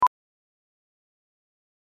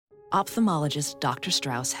Ophthalmologist Dr.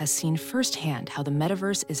 Strauss has seen firsthand how the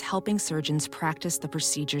metaverse is helping surgeons practice the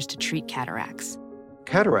procedures to treat cataracts.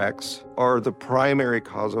 Cataracts are the primary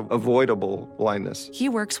cause of avoidable blindness. He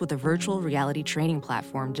works with a virtual reality training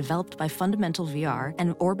platform developed by Fundamental VR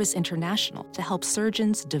and Orbis International to help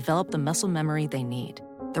surgeons develop the muscle memory they need.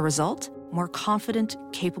 The result? More confident,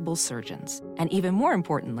 capable surgeons. And even more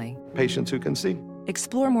importantly, Patients who can see.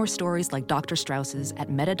 explore more stories like Dr. Strauss's at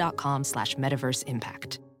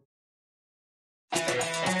meta.com/metaverseimpact.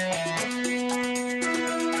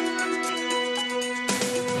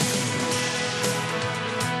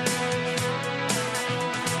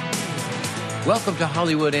 Welcome to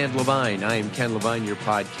Hollywood and Levine. I am Ken Levine, your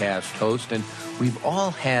podcast host, and we've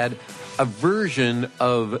all had a version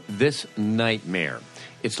of this nightmare.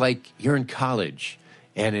 It's like you're in college,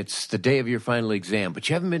 and it's the day of your final exam, but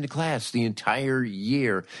you haven't been to class the entire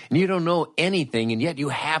year, and you don't know anything, and yet you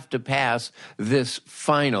have to pass this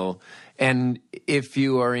final. And if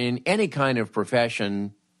you are in any kind of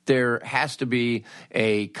profession, there has to be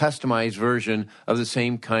a customized version of the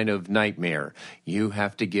same kind of nightmare. You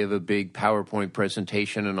have to give a big PowerPoint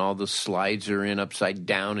presentation and all the slides are in upside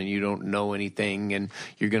down and you don't know anything and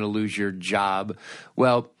you're going to lose your job.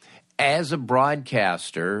 Well, as a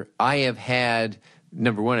broadcaster, I have had,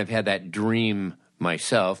 number one, I've had that dream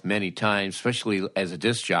myself many times, especially as a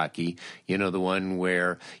disc jockey, you know, the one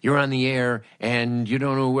where you're on the air and you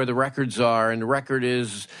don't know where the records are and the record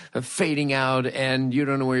is fading out and you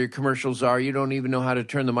don't know where your commercials are. You don't even know how to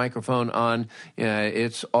turn the microphone on.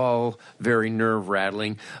 It's all very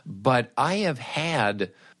nerve-rattling. But I have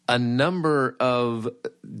had a number of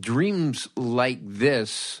dreams like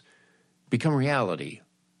this become reality.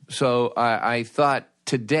 So I thought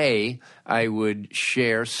today I would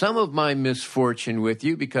share some of my misfortune with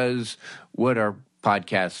you, because what are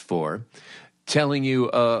podcasts for? Telling you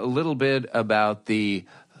a little bit about the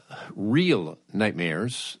real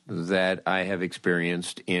nightmares that I have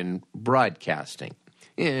experienced in broadcasting.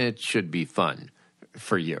 It should be fun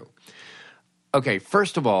for you. Okay,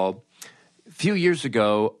 first of all, a few years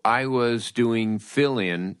ago, I was doing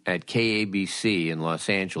fill-in at KABC in Los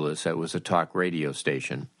Angeles. That was a talk radio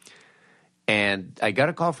station. And I got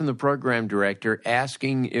a call from the program director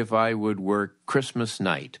asking if I would work Christmas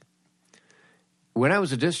night. When I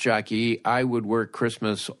was a disc jockey, I would work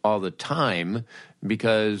Christmas all the time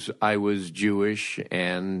because I was Jewish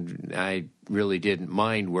and I really didn't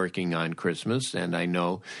mind working on Christmas. And I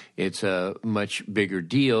know it's a much bigger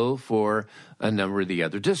deal for a number of the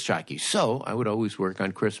other disc jockeys. So I would always work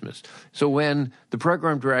on Christmas. So when the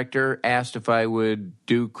program director asked if I would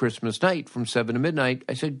do Christmas night from 7 to midnight,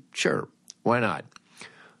 I said, sure. Why not?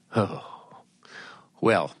 Oh,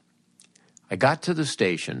 well, I got to the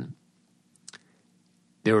station.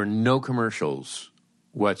 There were no commercials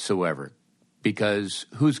whatsoever because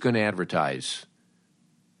who's going to advertise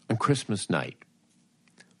on Christmas night?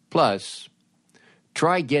 Plus,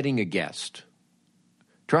 try getting a guest.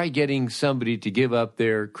 Try getting somebody to give up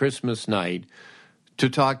their Christmas night to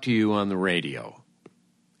talk to you on the radio.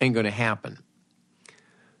 Ain't going to happen.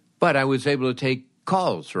 But I was able to take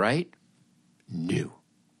calls, right? No.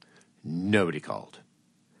 Nobody called.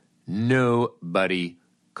 Nobody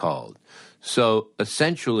called. So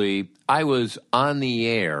essentially, I was on the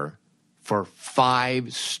air for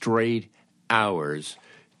 5 straight hours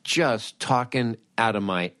just talking out of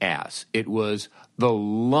my ass. It was the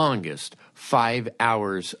longest 5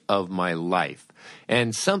 hours of my life.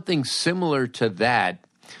 And something similar to that,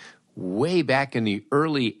 way back in the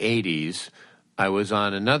early 80s, I was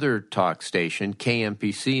on another talk station,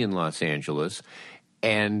 KMPC in Los Angeles,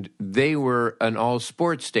 and they were an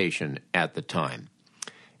all-sports station at the time.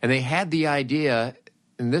 And they had the idea,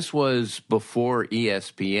 and this was before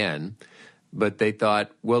ESPN, but they thought,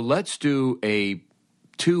 well, let's do a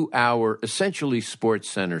 2-hour, essentially Sports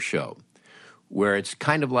Center show, where it's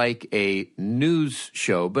kind of like a news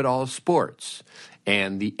show, but all sports.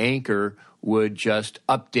 And the anchor would just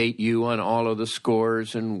update you on all of the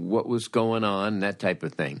scores and what was going on, that type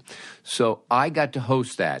of thing. So I got to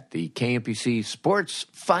host that, the KMPC Sports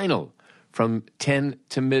Final from 10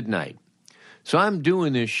 to midnight. So I'm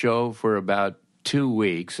doing this show for about 2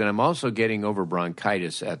 weeks, and I'm also getting over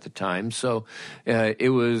bronchitis at the time. So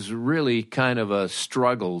it was really kind of a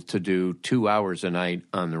struggle to do 2 hours a night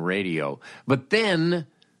on the radio. But then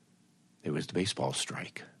there was the baseball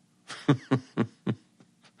strike.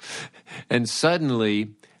 And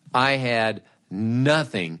suddenly, I had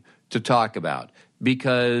nothing to talk about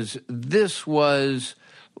because this was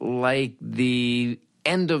like the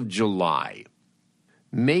end of July,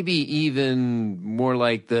 maybe even more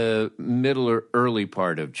like the middle or early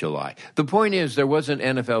part of July. The point is, there wasn't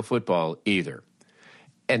NFL football either.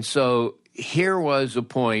 And so here was a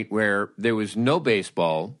point where there was no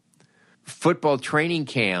baseball. Football training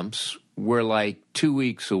camps were like 2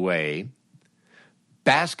 weeks away.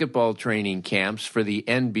 Basketball training camps for the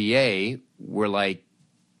NBA were like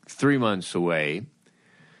 3 months away.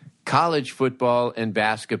 College football and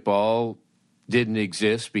basketball didn't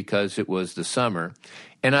exist because it was the summer.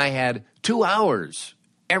 And I had 2 hours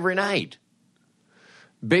every night.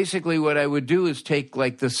 Basically, what I would do is take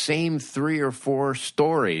like the same 3 or 4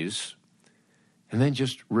 stories and then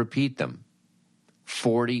just repeat them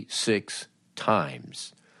 46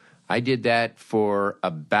 times. I did that for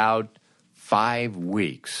about 5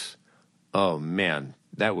 weeks. Oh, man,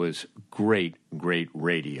 that was great, great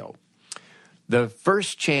radio. The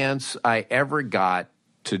first chance I ever got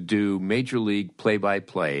to do Major League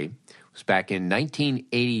play-by-play was back in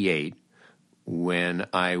 1988 when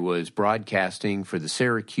I was broadcasting for the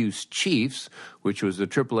Syracuse Chiefs, which was the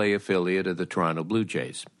AAA affiliate of the Toronto Blue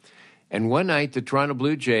Jays. And one night, the Toronto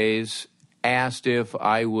Blue Jays asked if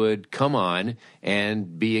I would come on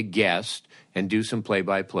and be a guest and do some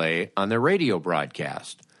play-by-play on their radio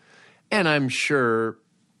broadcast. And I'm sure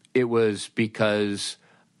it was because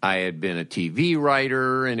I had been a TV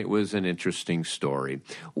writer and it was an interesting story.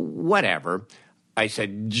 Whatever. I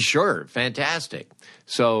said, sure, fantastic.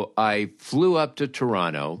 So I flew up to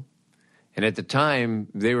Toronto, and at the time,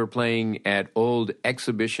 they were playing at Old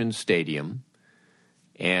Exhibition Stadium.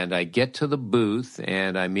 And I get to the booth,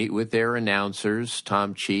 and I meet with their announcers,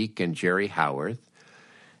 Tom Cheek and Jerry Howarth.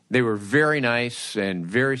 They were very nice and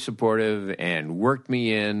very supportive and worked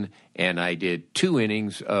me in, and I did 2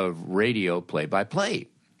 innings of radio play-by-play.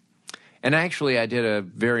 And actually, I did a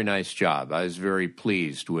very nice job. I was very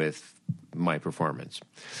pleased with my performance.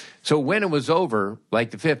 So when it was over,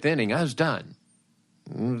 like the 5th inning, I was done.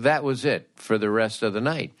 That was it for the rest of the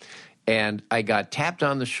night. And I got tapped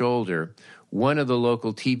on the shoulder. One of the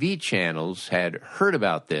local TV channels had heard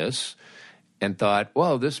about this and thought,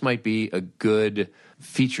 well, this might be a good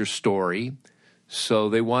feature story. So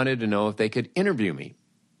they wanted to know if they could interview me.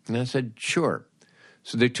 And I said, sure.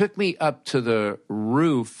 So they took me up to the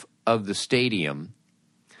roof of the stadium,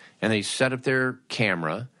 and they set up their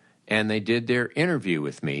camera, and they did their interview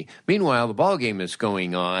with me. Meanwhile, the ball game is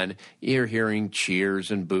going on. You're hearing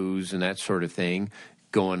cheers and boos and that sort of thing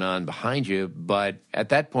going on behind you. But at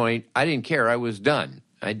that point, I didn't care. I was done.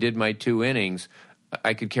 I did my 2 innings.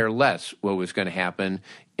 I could care less what was going to happen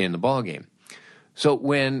in the ball game. So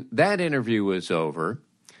when that interview was over,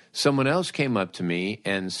 someone else came up to me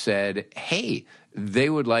and said, hey, they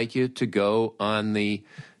would like you to go on the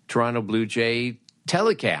Toronto Blue Jay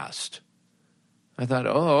telecast. I thought,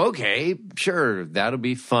 oh, okay, sure, that'll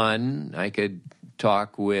be fun. I could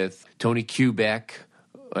talk with Tony Kubek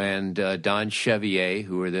and Don Chevier,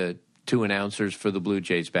 who were the 2 announcers for the Blue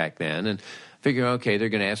Jays back then, and figure, okay, they're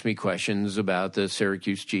going to ask me questions about the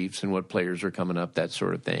Syracuse Chiefs and what players are coming up, that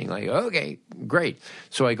sort of thing. Like, okay, great.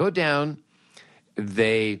 So I go down.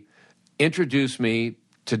 They introduce me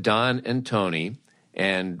to Don and Tony,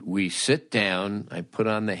 and we sit down. I put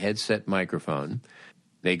on the headset microphone.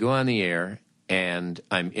 They go on the air, and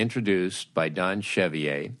I'm introduced by Don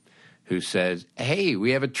Chevier, who says, hey,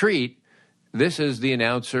 we have a treat. This is the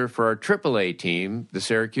announcer for our AAA team, the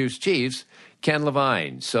Syracuse Chiefs, Ken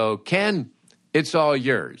Levine. So, Ken, it's all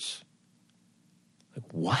yours. Like,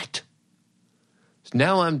 what? So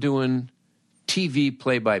now I'm doing TV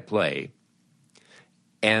play-by-play.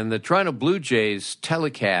 And the Toronto Blue Jays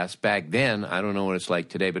telecast back then, I don't know what it's like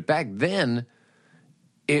today, but back then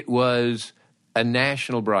it was a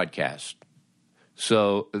national broadcast.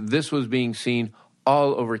 So this was being seen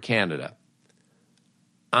all over Canada.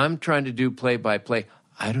 I'm trying to do play-by-play.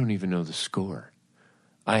 I don't even know the score.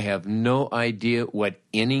 I have no idea what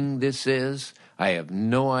inning this is. I have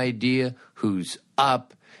no idea who's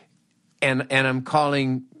up. And I'm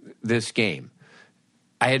calling this game.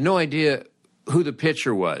 I had no idea who the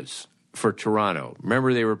pitcher was for Toronto.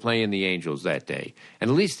 Remember, they were playing the Angels that day.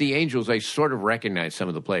 And at least the Angels, I sort of recognized some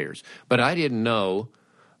of the players. But I didn't know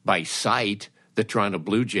by sight the Toronto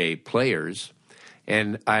Blue Jay players.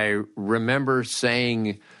 And I remember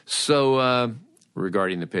saying,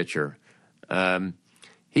 regarding the pitcher,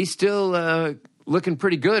 he's still looking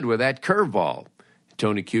pretty good with that curveball.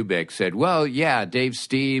 Tony Kubek said, well, yeah, Dave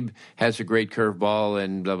Stieb has a great curveball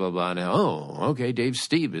and blah, blah, blah. Now, oh, okay, Dave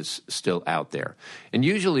Stieb is still out there. And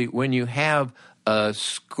usually when you have a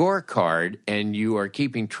scorecard and you are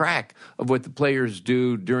keeping track of what the players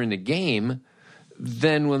do during the game,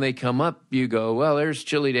 then when they come up, you go, well, there's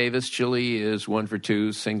Chili Davis. Chili is 1 for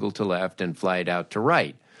 2, single to left and flied out to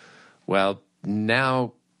right. Well,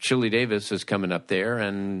 now Chili Davis is coming up there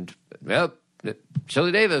and, well,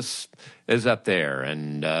 Chili Davis is up there.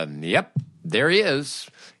 And, yep, there he is.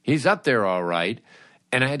 He's up there all right.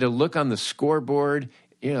 And I had to look on the scoreboard,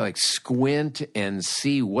 like squint and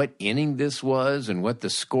see what inning this was and what the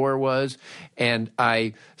score was. And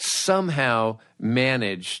I somehow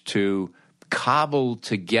managed to cobble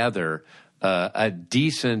together a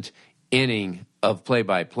decent inning of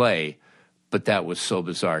play-by-play. But that was so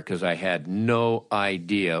bizarre because I had no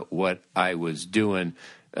idea what I was doing.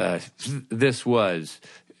 This was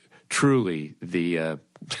truly the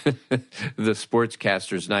the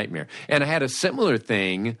sportscaster's nightmare. And I had a similar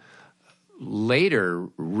thing later,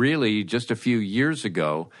 really just a few years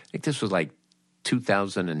ago. I think this was like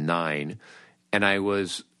 2009. And I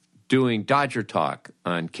was doing Dodger Talk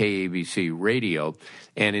on KABC radio.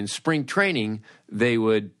 And in spring training, they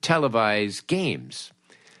would televise games.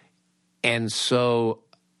 And so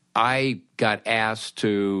I got asked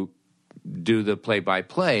to do the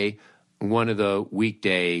play-by-play one of the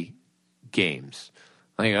weekday games.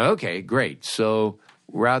 I go, okay, great. So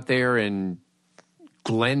we're out there in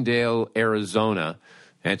Glendale, Arizona.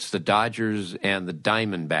 It's the Dodgers and the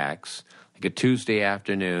Diamondbacks. Like a Tuesday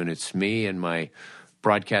afternoon, it's me and my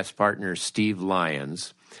broadcast partner, Steve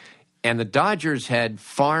Lyons. And the Dodgers had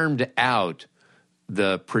farmed out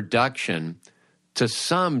the production to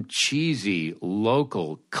some cheesy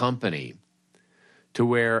local company to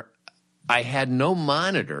where I had no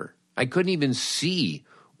monitor. I couldn't even see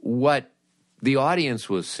what the audience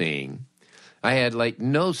was seeing. I had like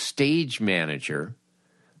no stage manager.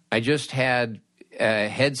 I just had a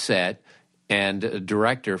headset and a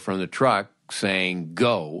director from the truck saying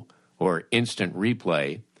go or instant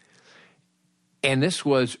replay. And this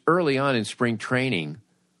was early on in spring training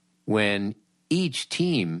when each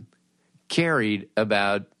team carried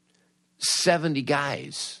about 70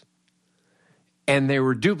 guys. And there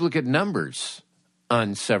were duplicate numbers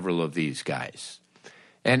on several of these guys.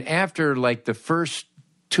 And after like the first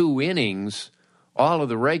two innings, all of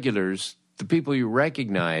the regulars, the people you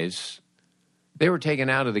recognize, they were taken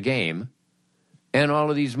out of the game. And all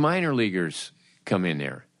of these minor leaguers come in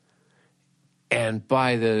there. And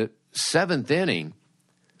by the seventh inning,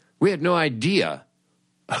 we had no idea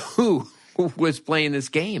who was playing this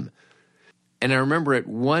game. And I remember at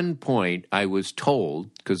one point I was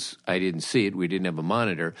told, because I didn't see it, we didn't have a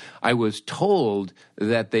monitor, I was told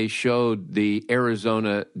that they showed the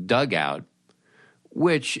Arizona dugout,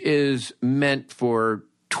 which is meant for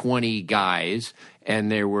 20 guys,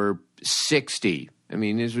 and there were 60. I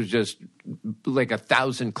mean, this was just like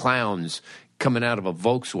 1,000 clowns coming out of a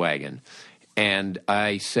Volkswagen. And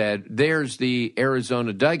I said, there's the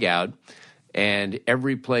Arizona dugout, and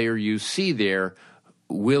every player you see there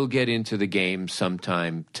will get into the game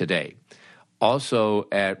sometime today. Also,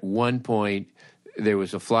 at one point, there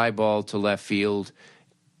was a fly ball to left field.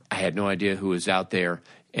 I had no idea who was out there,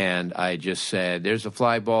 and I just said, there's a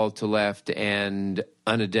fly ball to left, and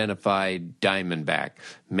unidentified Diamondback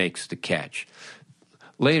makes the catch.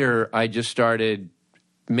 Later, I just started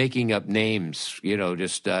making up names,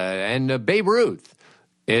 and Babe Ruth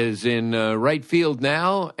is in right field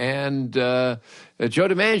now, and Joe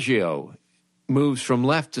DiMaggio moves from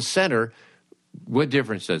left to center. What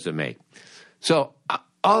difference does it make? So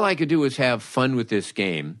all I could do was have fun with this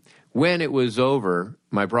game. When it was over,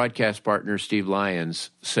 my broadcast partner, Steve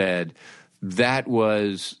Lyons, said, that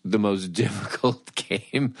was the most difficult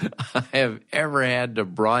game I have ever had to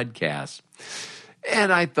broadcast.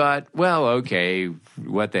 And I thought, well, okay,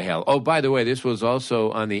 what the hell? Oh, by the way, this was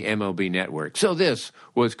also on the MLB Network. So this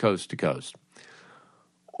was coast to coast.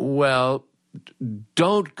 Well,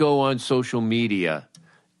 don't go on social media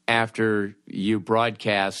after you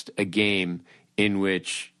broadcast a game in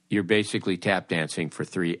which you're basically tap dancing for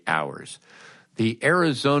 3 hours. The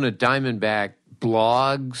Arizona Diamondback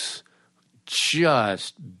blogs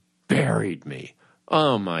just buried me.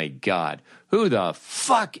 Oh, my God. Who the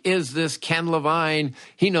fuck is this Ken Levine?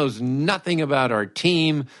 He knows nothing about our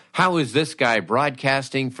team. How is this guy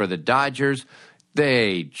broadcasting for the Dodgers?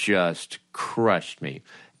 They just crushed me.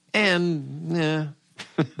 And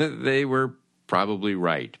they were probably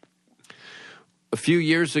right. A few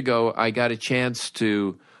years ago, I got a chance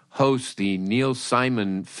to host the Neil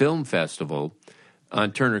Simon Film Festival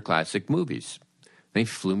on Turner Classic Movies. They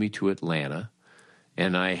flew me to Atlanta,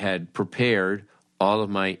 and I had prepared all of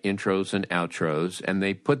my intros and outros, and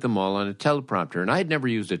they put them all on a teleprompter. And I'd never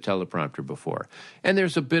used a teleprompter before. And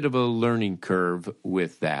there's a bit of a learning curve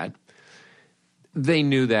with that. They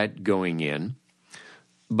knew that going in.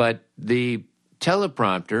 But the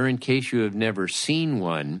teleprompter, in case you have never seen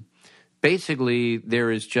one, basically there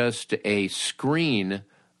is just a screen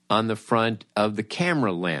on the front of the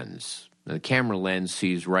camera lens. The camera lens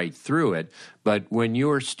sees right through it, but when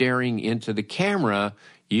you're staring into the camera,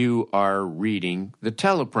 you are reading the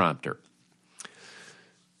teleprompter.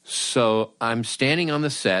 So I'm standing on the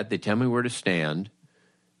set. They tell me where to stand,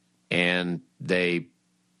 and they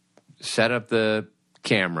set up the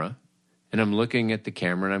camera, and I'm looking at the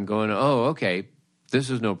camera, and I'm going, oh, okay, this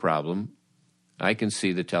is no problem. I can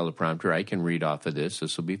see the teleprompter. I can read off of this.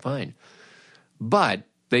 This will be fine. But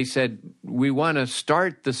they said, we want to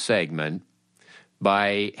start the segment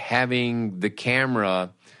by having the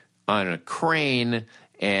camera on a crane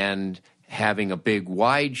and having a big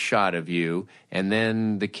wide shot of you, and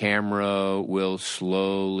then the camera will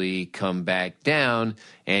slowly come back down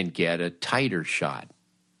and get a tighter shot.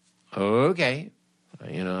 Okay.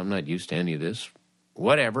 I'm not used to any of this.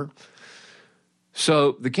 Whatever.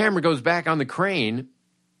 So the camera goes back on the crane,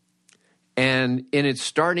 and in its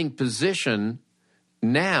starting position,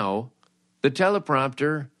 now the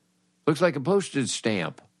teleprompter looks like a postage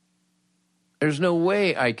stamp. There's no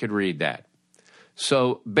way I could read that.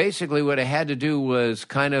 So basically what I had to do was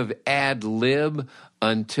kind of ad lib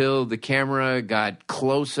until the camera got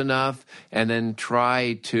close enough and then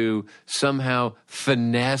try to somehow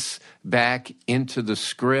finesse back into the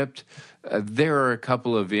script. There are a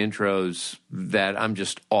couple of intros that I'm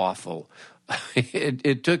just awful.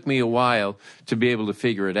 It took me a while to be able to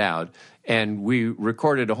figure it out, and we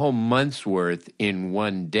recorded a whole month's worth in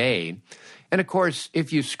one day. And, of course,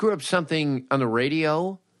 if you screw up something on the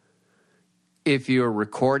radio, if you're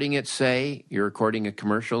recording it, say, you're recording a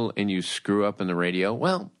commercial and you screw up on the radio,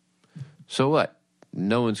 well, so what?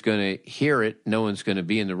 No one's going to hear it. No one's going to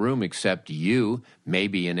be in the room except you,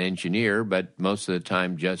 maybe an engineer, but most of the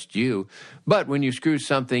time just you. But when you screw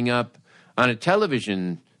something up on a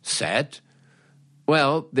television set,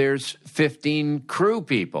 well, there's 15 crew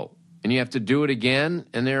people, and you have to do it again,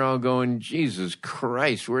 and they're all going, Jesus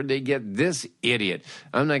Christ, where'd they get this idiot?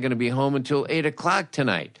 I'm not going to be home until 8 o'clock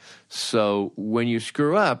tonight. So when you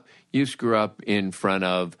screw up in front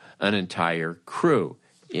of an entire crew.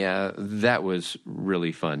 Yeah, that was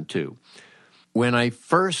really fun, too. When I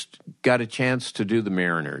first got a chance to do the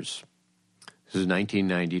Mariners, this is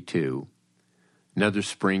 1992, another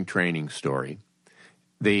spring training story,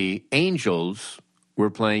 the Angels were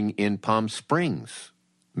playing in Palm Springs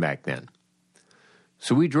back then.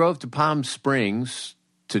 So we drove to Palm Springs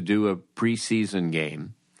to do a preseason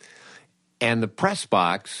game, and the press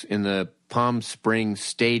box in the Palm Springs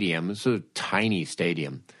Stadium, it's a tiny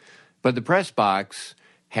stadium, but the press box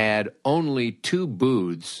had only 2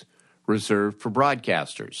 booths reserved for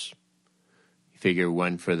broadcasters. You figure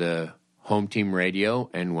one for the home team radio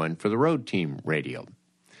and one for the road team radio.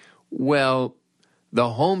 Well,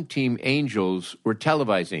 the home team Angels were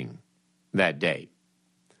televising that day.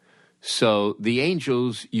 So the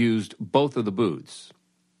Angels used both of the booths.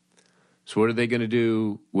 So what are they going to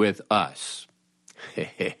do with us?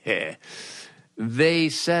 They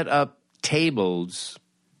set up tables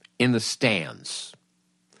in the stands.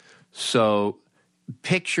 So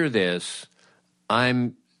picture this.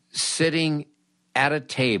 I'm sitting at a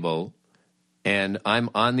table, and I'm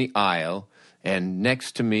on the aisle, and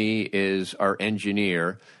next to me is our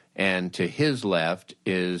engineer, and to his left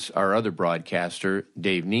is our other broadcaster,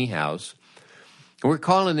 Dave Niehaus. We're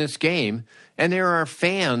calling this game, and there are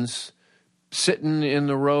fans sitting in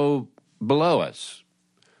the row below us.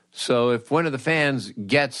 So if one of the fans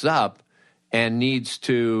gets up and needs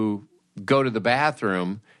to go to the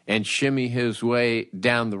bathroom and shimmy his way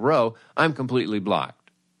down the row, I'm completely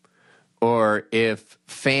blocked. Or if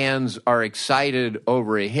fans are excited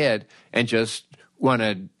over a hit and just want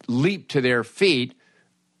to leap to their feet,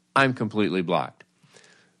 I'm completely blocked.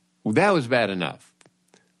 Well, that was bad enough.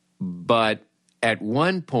 But at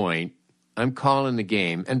one point, I'm calling the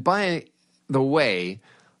game. And by the way,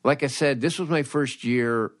 like I said, this was my first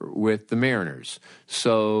year with the Mariners.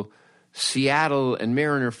 So Seattle and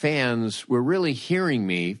Mariner fans were really hearing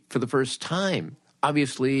me for the first time.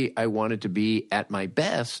 Obviously, I wanted to be at my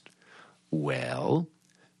best. Well,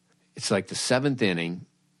 it's like the 7th inning,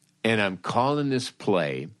 and I'm calling this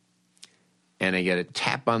play, and I get a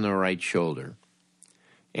tap on the right shoulder,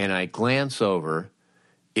 and I glance over.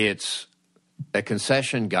 It's a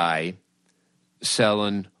concession guy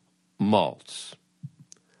selling malts.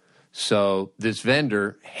 So this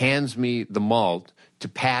vendor hands me the malt to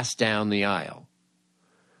pass down the aisle.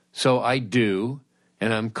 So I do,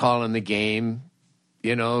 and I'm calling the game,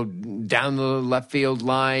 down the left field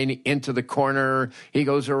line, into the corner. He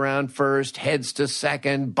goes around first, heads to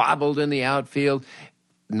second, bobbled in the outfield.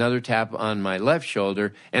 Another tap on my left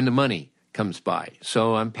shoulder, and the money comes by.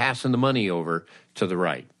 So I'm passing the money over to the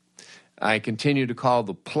right. I continue to call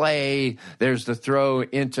the play. There's the throw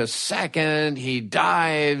into second. He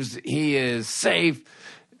dives. He is safe.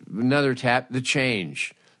 Another tap. The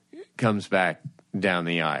change comes back down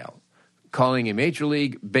the aisle. Calling a Major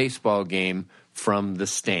League Baseball game from the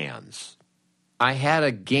stands. I had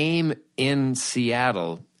a game in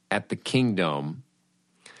Seattle at the Kingdome.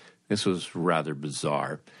 This was rather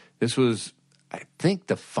bizarre. This was, I think,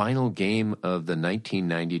 the final game of the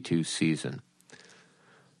 1992 season.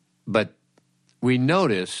 But we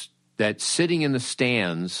noticed that sitting in the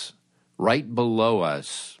stands right below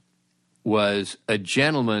us was a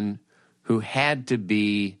gentleman who had to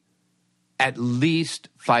be at least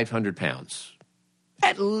 500 pounds.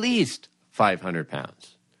 At least 500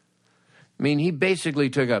 pounds. I mean, he basically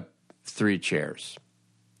took up 3 chairs.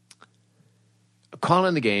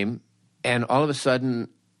 Calling the game, and all of a sudden,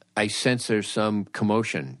 I sense there's some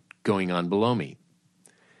commotion going on below me.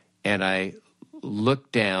 And I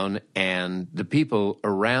look down, and the people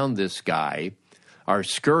around this guy are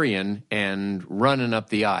scurrying and running up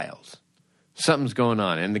the aisles. Something's going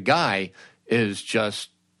on. And the guy is just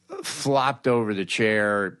flopped over the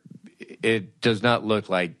chair. It does not look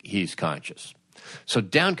like he's conscious. So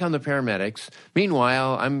down come the paramedics.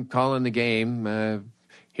 Meanwhile, I'm calling the game.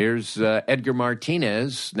 Here's Edgar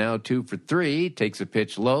Martinez, now 2 for 3, takes a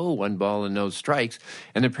pitch low, 1 ball and no strikes.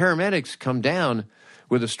 And the paramedics come down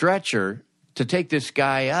with a stretcher to take this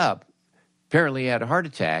guy up. Apparently he had a heart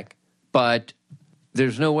attack, but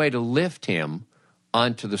there's no way to lift him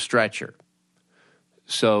onto the stretcher.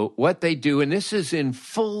 So what they do, and this is in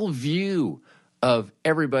full view of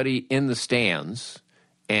everybody in the stands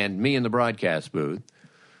and me in the broadcast booth,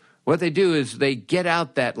 what they do is they get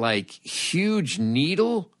out that, like, huge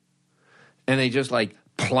needle and they just, like,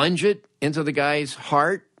 plunge it into the guy's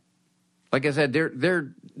heart. Like I said,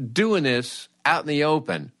 they're doing this out in the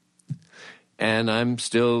open. And I'm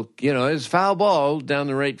still, it's foul ball down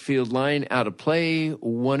the right field line, out of play,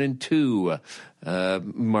 1-2.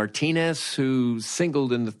 Martinez, who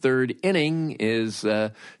singled in the 3rd inning, is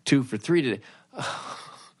 2 for 3 today.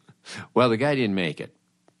 Well, the guy didn't make it.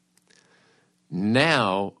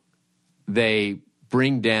 Now they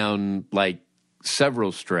bring down, like,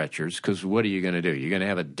 several stretchers, because what are you going to do? You're going to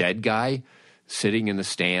have a dead guy sitting in the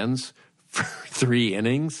stands for 3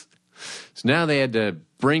 innings? So now they had to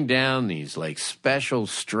bring down these, like, special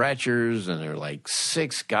stretchers, and they're like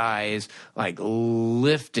 6 guys, like,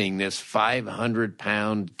 lifting this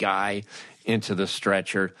 500-pound guy into the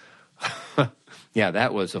stretcher. Yeah,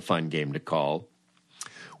 that was a fun game to call.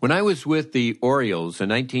 When I was with the Orioles in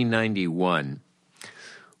 1991,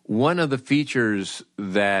 one of the features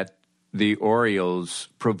that the Orioles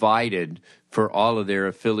provided for all of their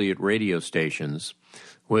affiliate radio stations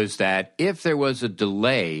was that if there was a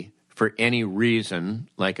delay for any reason,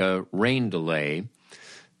 like a rain delay,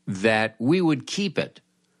 that we would keep it.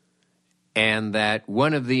 And that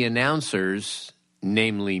one of the announcers,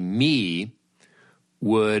 namely me,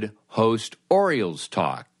 would host Orioles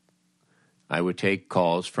Talk. I would take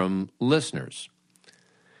calls from listeners.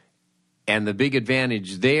 And the big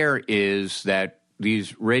advantage there is that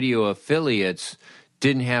these radio affiliates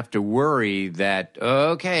didn't have to worry that,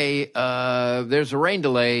 there's a rain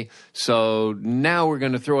delay, so now we're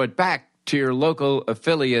going to throw it back to your local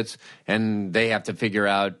affiliates, and they have to figure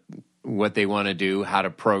out what they want to do, how to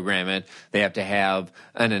program it. They have to have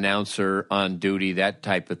an announcer on duty, that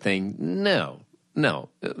type of thing. No,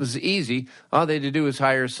 it was easy. All they had to do was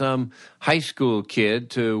hire some high school kid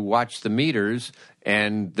to watch the meters,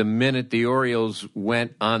 and the minute the Orioles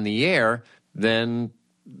went on the air, then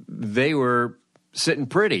they were sitting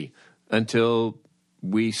pretty until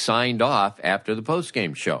we signed off after the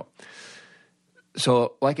postgame show.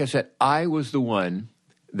 So, like I said, I was the one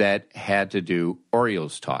that had to do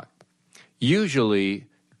Orioles Talk, usually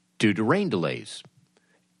due to rain delays.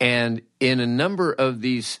 And in a number of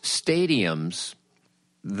these stadiums,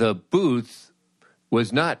 the booth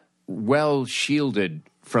was not well shielded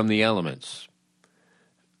from the elements.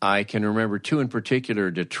 I can remember 2 in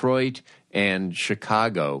particular, Detroit and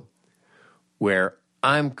Chicago, where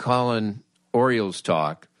I'm calling Orioles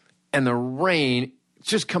Talk, and the rain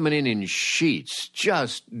just coming in sheets,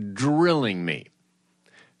 just drilling me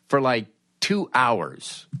for like 2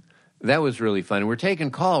 hours. That was really fun. We're taking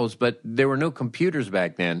calls, but there were no computers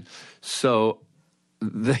back then, so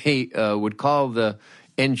they would call the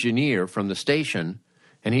engineer from the station,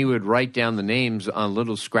 and he would write down the names on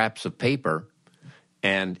little scraps of paper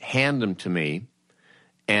and hand them to me.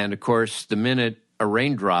 And, of course, the minute a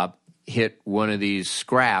raindrop hit one of these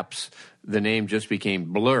scraps, the name just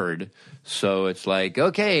became blurred. So it's like,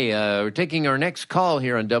 okay, we're taking our next call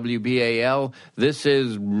here on WBAL. This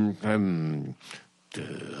is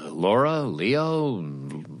Laura, Leo,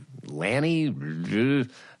 Lanny.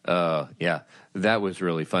 Yeah, that was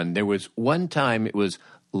really fun. There was one time, it was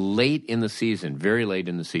late in the season, very late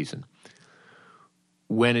in the season,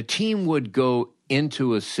 when a team would go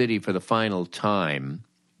into a city for the final time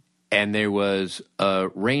and there was a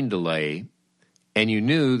rain delay and you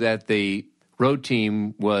knew that the road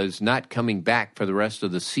team was not coming back for the rest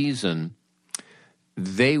of the season,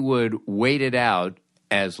 they would wait it out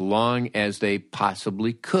as long as they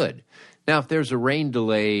possibly could. Now, if there's a rain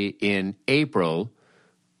delay in April,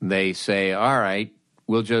 they say, all right,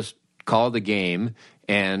 we'll just call the game,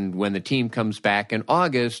 and when the team comes back in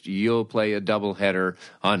August, you'll play a doubleheader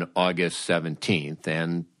on August 17th,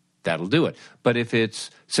 and that'll do it. But if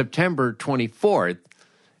it's September 24th,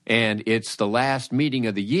 and it's the last meeting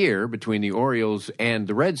of the year between the Orioles and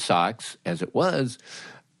the Red Sox, as it was,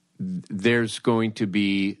 there's going to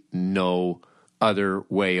be no other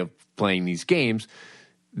way of playing these games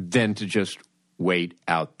than to just wait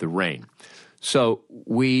out the rain. So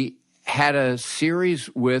we had a series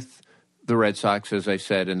with the Red Sox, as I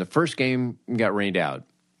said, and the first game got rained out.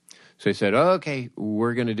 So I said, okay,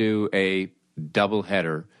 we're going to do a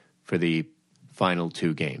doubleheader for the final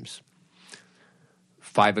two games.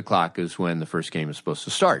 5 o'clock is when the first game is supposed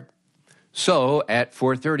to start. So at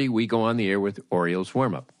 4:30, we go on the air with Orioles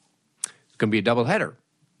warm-up. It's going to be a doubleheader.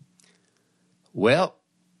 Well,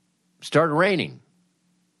 started raining.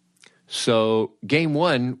 So game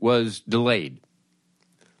one was delayed.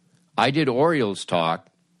 I did Orioles talk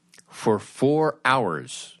for 4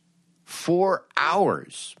 hours. 4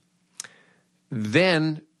 hours.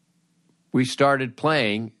 Then we started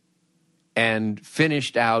playing and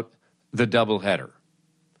finished out the doubleheader.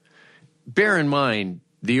 Bear in mind,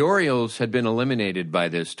 the Orioles had been eliminated by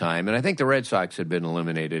this time, and I think the Red Sox had been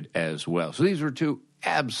eliminated as well. So these were two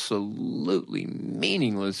absolutely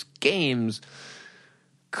meaningless games.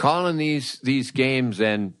 Calling these games,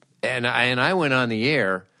 and I went on the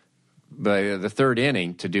air by the third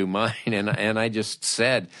inning to do mine, and I just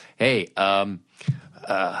said, hey, all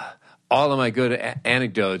of my good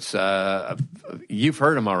anecdotes, you've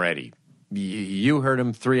heard them already. You heard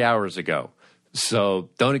them 3 hours ago. So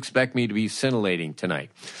don't expect me to be scintillating tonight.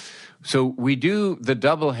 So we do the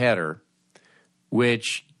doubleheader,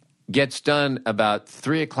 which gets done about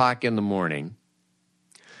 3 o'clock in the morning.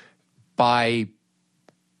 By,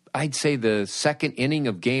 I'd say, the second inning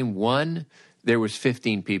of game one, there was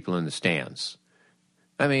 15 people in the stands.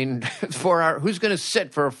 I mean, 4 hour. Who's going to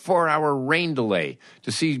sit for a 4-hour rain delay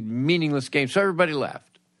to see meaningless games? So everybody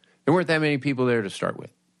left. There weren't that many people there to start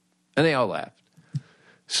with, and they all left.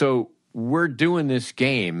 So we're doing this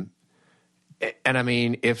game, and I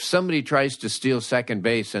mean, if somebody tries to steal second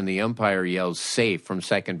base and the umpire yells safe from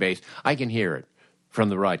second base, I can hear it from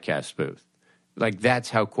the broadcast booth. Like, that's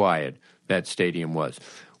how quiet that stadium was.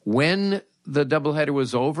 When the doubleheader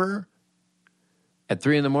was over at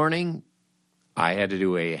 3 in the morning, I had to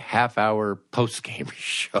do a half-hour post-game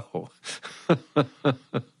show.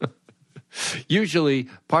 Usually,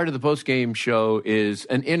 part of the post-game show is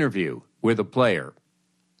an interview with a player.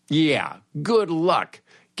 Yeah, good luck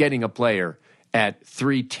getting a player at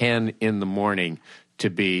 3:10 in the morning to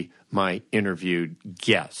be my interviewed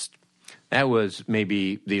guest. That was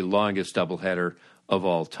maybe the longest doubleheader of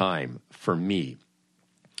all time for me.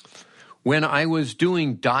 When I was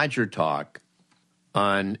doing Dodger Talk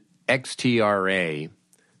on XTRA,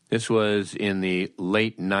 this was in the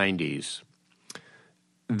late 90s,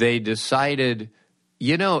 they decided,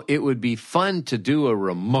 it would be fun to do a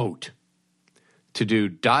remote, to do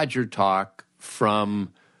Dodger Talk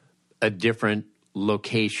from a different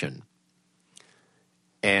location.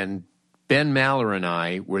 And Ben Maller and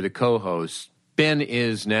I were the co-hosts. Ben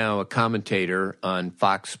is now a commentator on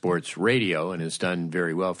Fox Sports Radio and has done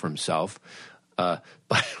very well for himself. But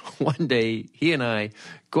one day, he and I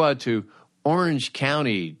go out to Orange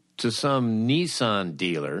County to some Nissan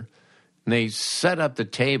dealer, and they set up the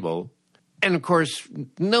table. And, of course,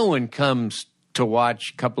 no one comes to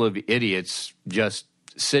watch a couple of idiots just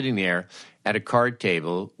sitting there at a card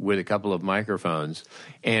table with a couple of microphones.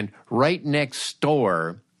 And right next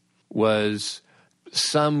door was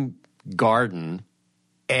some garden,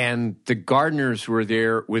 and the gardeners were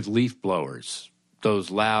there with leaf blowers, those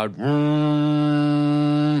loud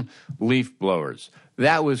leaf blowers.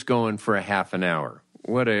 That was going for a half an hour.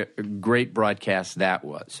 What a great broadcast that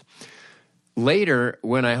was. Later,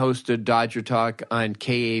 when I hosted Dodger Talk on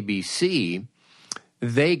KABC,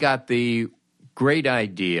 they got the great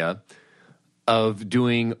idea of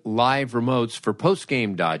doing live remotes for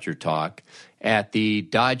post-game Dodger Talk at the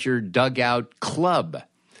Dodger Dugout Club.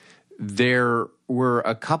 There were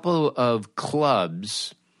a couple of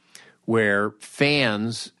clubs where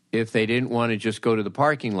fans, if they didn't want to just go to the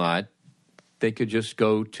parking lot, they could just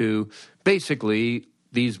go to basically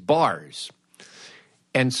these bars.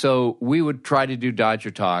 And so we would try to do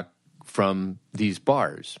Dodger Talk from these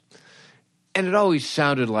bars. And it always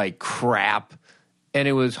sounded like crap, and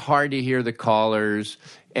it was hard to hear the callers,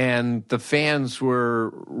 and the fans were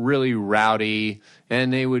really rowdy,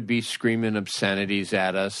 and they would be screaming obscenities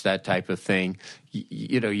at us, that type of thing.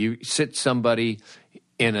 You sit somebody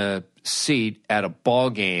in a seat at a ball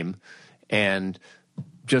game and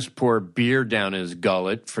just pour beer down his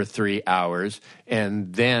gullet for 3 hours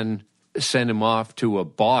and then send him off to a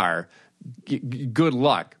bar. Good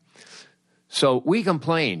luck. So we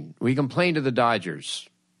complained. We complained to the Dodgers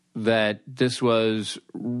that this was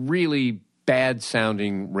really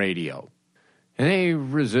bad-sounding radio. And they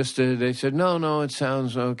resisted. They said, no, it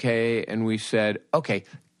sounds okay. And we said, okay,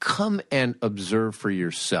 come and observe for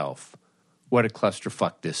yourself what a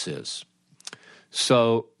clusterfuck this is.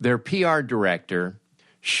 So their PR director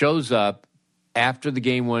shows up after the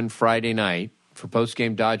game one Friday night for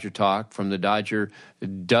post-game Dodger Talk from the Dodger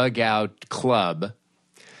Dugout Club,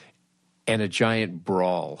 and a giant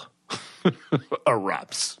brawl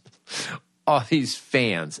erupts. All these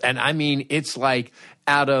fans. And I mean, it's like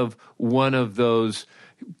out of one of those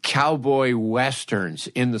cowboy westerns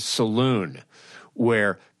in the saloon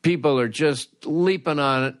where people are just leaping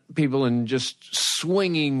on people and just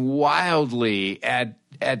swinging wildly at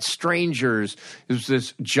strangers. It was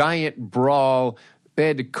this giant brawl. They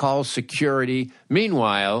had to call security.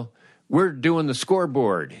 Meanwhile, we're doing the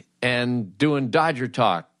scoreboard and doing Dodger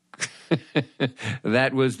Talk.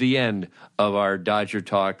 That was the end of our Dodger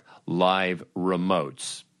Talk live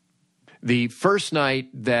remotes. The first night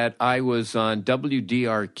that I was on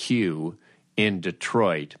WDRQ in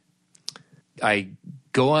Detroit, I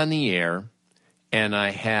go on the air, and I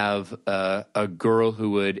have a girl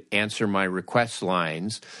who would answer my request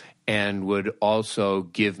lines and would also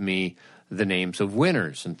give me the names of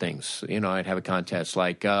winners and things. You know, I'd have a contest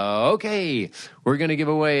like, okay, we're going to give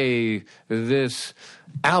away this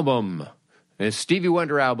album, this Stevie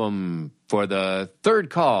Wonder album, for the third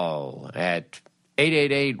call at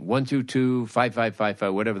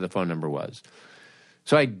 888-122-5555, whatever the phone number was.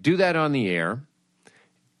 So I'd do that on the air,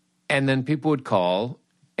 and then people would call,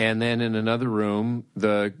 and then in another room,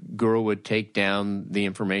 the girl would take down the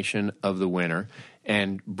information of the winner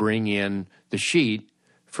and bring in the sheet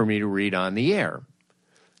for me to read on the air.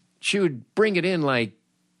 She would bring it in like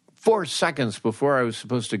 4 seconds before I was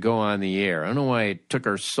supposed to go on the air. I don't know why it took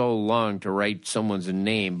her so long to write someone's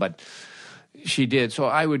name, but she did. So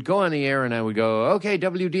I would go on the air and I would go, okay,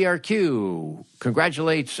 WDRQ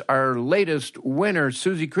congratulates our latest winner,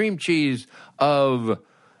 Susie Cream Cheese of,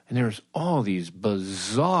 and there's all these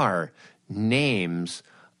bizarre names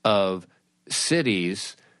of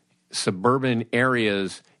cities, suburban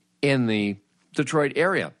areas in the Detroit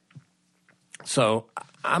area. So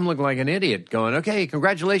I'm looking like an idiot going, okay,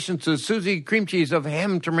 congratulations to Susie Cream Cheese of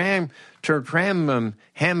Hamtramck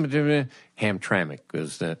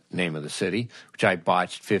was the name of the city, which I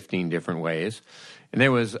botched 15 different ways. And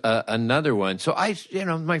there was another one. So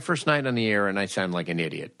my first night on the air, and I sound like an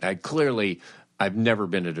idiot. I've never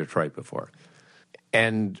been to Detroit before.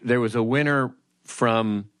 And there was a winner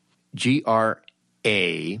from Gratiot.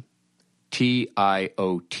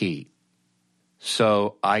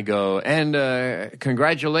 So I go, and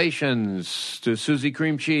congratulations to Susie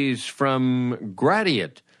Cream Cheese from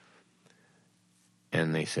Gratiot.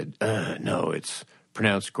 And they said, no, it's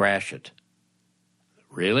pronounced Gratiot.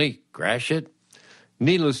 Really? Gratiot?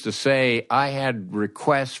 Needless to say, I had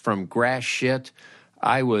requests from Gratiot.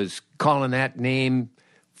 I was calling that name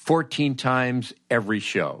 14 times every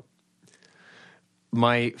show.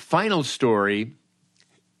 My final story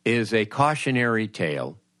is a cautionary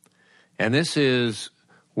tale. And this is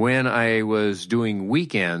when I was doing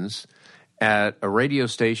weekends at a radio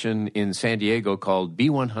station in San Diego called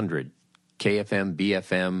B100, KFM,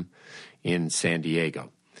 BFM in San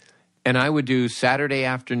Diego. And I would do Saturday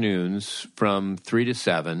afternoons from 3 to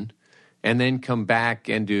 7 and then come back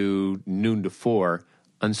and do noon to 4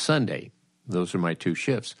 on Sunday. Those are my 2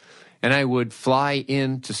 shifts. And I would fly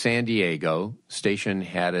into San Diego. Station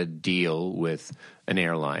had a deal with an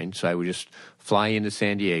airline, so I would just fly into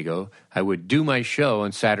San Diego. I would do my show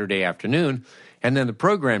on Saturday afternoon, and then the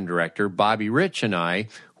program director, Bobby Rich, and I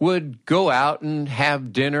would go out and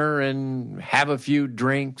have dinner and have a few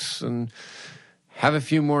drinks and have a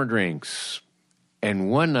few more drinks. And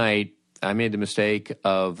one night, I made the mistake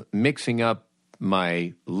of mixing up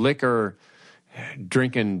my liquor,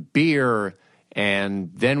 drinking beer,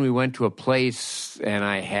 and then we went to a place and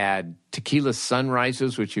I had tequila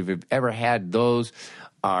sunrises, which if you've ever had those,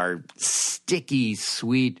 our sticky,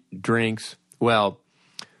 sweet drinks. Well,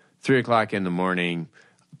 3 o'clock in the morning,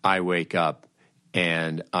 I wake up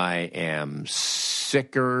and I am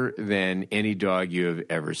sicker than any dog you have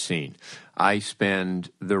ever seen. I spend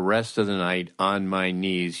the rest of the night on my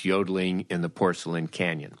knees yodeling in the porcelain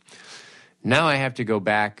canyon. Now I have to go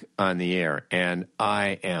back on the air, and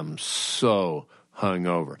I am so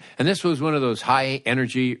hungover. And this was one of those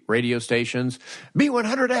high-energy radio stations,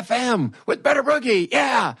 B100 FM with Better Boogie,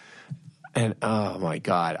 yeah! And, oh, my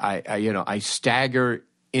God, I stagger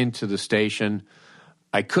into the station.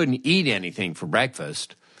 I couldn't eat anything for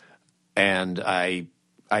breakfast, and I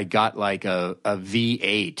got like a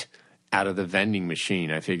V8 out of the vending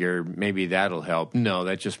machine. I figure maybe that'll help. No,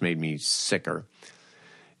 that just made me sicker.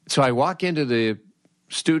 So I walk into the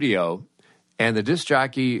studio, and the disc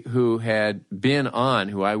jockey who had been on,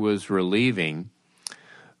 who I was relieving,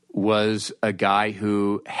 was a guy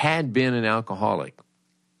who had been an alcoholic.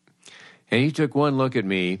 And he took one look at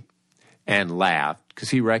me and laughed because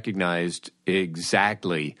he recognized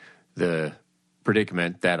exactly the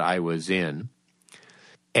predicament that I was in.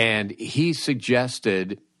 And he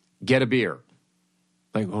suggested, get a beer.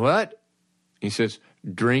 Like, what? He says,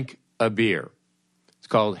 drink a beer. It's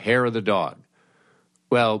called Hair of the Dog.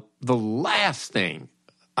 Well, the last thing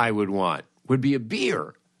I would want would be a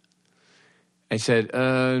beer. I said,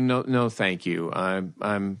 no, thank you.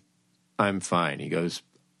 I'm fine. He goes,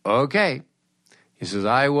 okay. He says,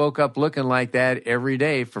 I woke up looking like that every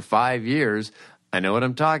day for 5 years. I know what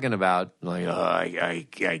I'm talking about. I'm like,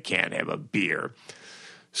 I can't have a beer.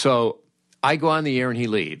 So I go on the air and he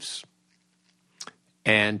leaves.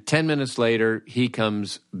 And 10 minutes later, he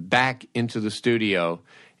comes back into the studio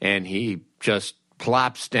and he just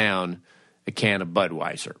plops down a can of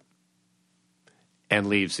Budweiser and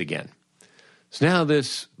leaves again. So now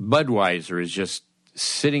this Budweiser is just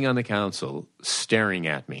sitting on the console staring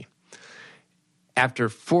at me. After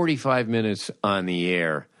 45 minutes on the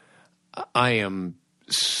air, I am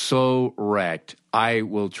so wrecked, I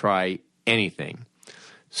will try anything.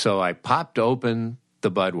 So I popped open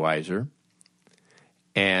the Budweiser,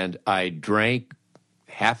 and I drank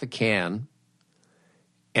half a can,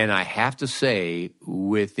 and I have to say,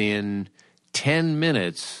 within 10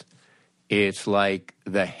 minutes, it's like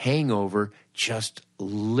the hangover just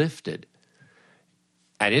lifted.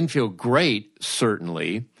 I didn't feel great,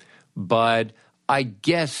 certainly, but I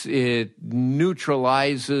guess it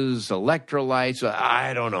neutralizes electrolytes.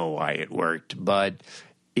 I don't know why it worked, but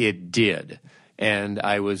it did. And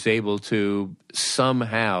I was able to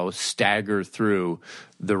somehow stagger through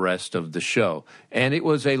the rest of the show. And it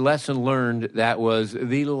was a lesson learned that was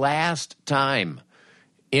the last time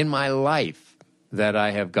in my life that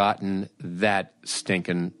I have gotten that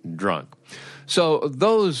stinking drunk. So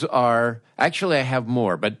those are, actually I have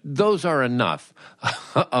more, but those are enough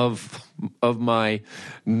of my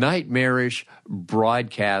nightmarish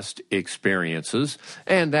broadcast experiences.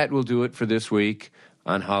 And that will do it for this week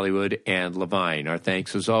on Hollywood and Levine. Our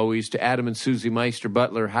thanks, as always, to Adam and Susie Meister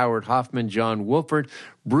Butler, Howard Hoffman, John Wolford,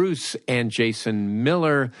 Bruce and Jason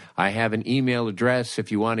Miller. I have an email address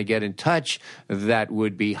if you want to get in touch. That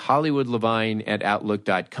would be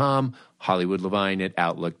hollywoodlevine@outlook.com.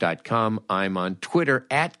 hollywoodlevine@outlook.com. I'm on Twitter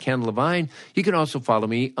 @Ken Levine. You can also follow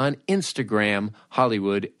me on Instagram,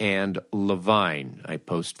 Hollywood and Levine. I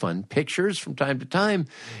post fun pictures from time to time.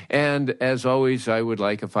 And as always, I would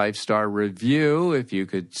like a 5-star review if you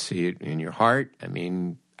could see it in your heart. I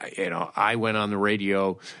mean, I went on the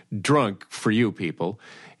radio drunk for you people.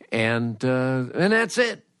 And that's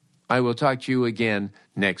it. I will talk to you again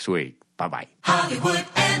next week. Bye-bye. Hollywood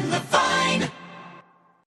and Levine.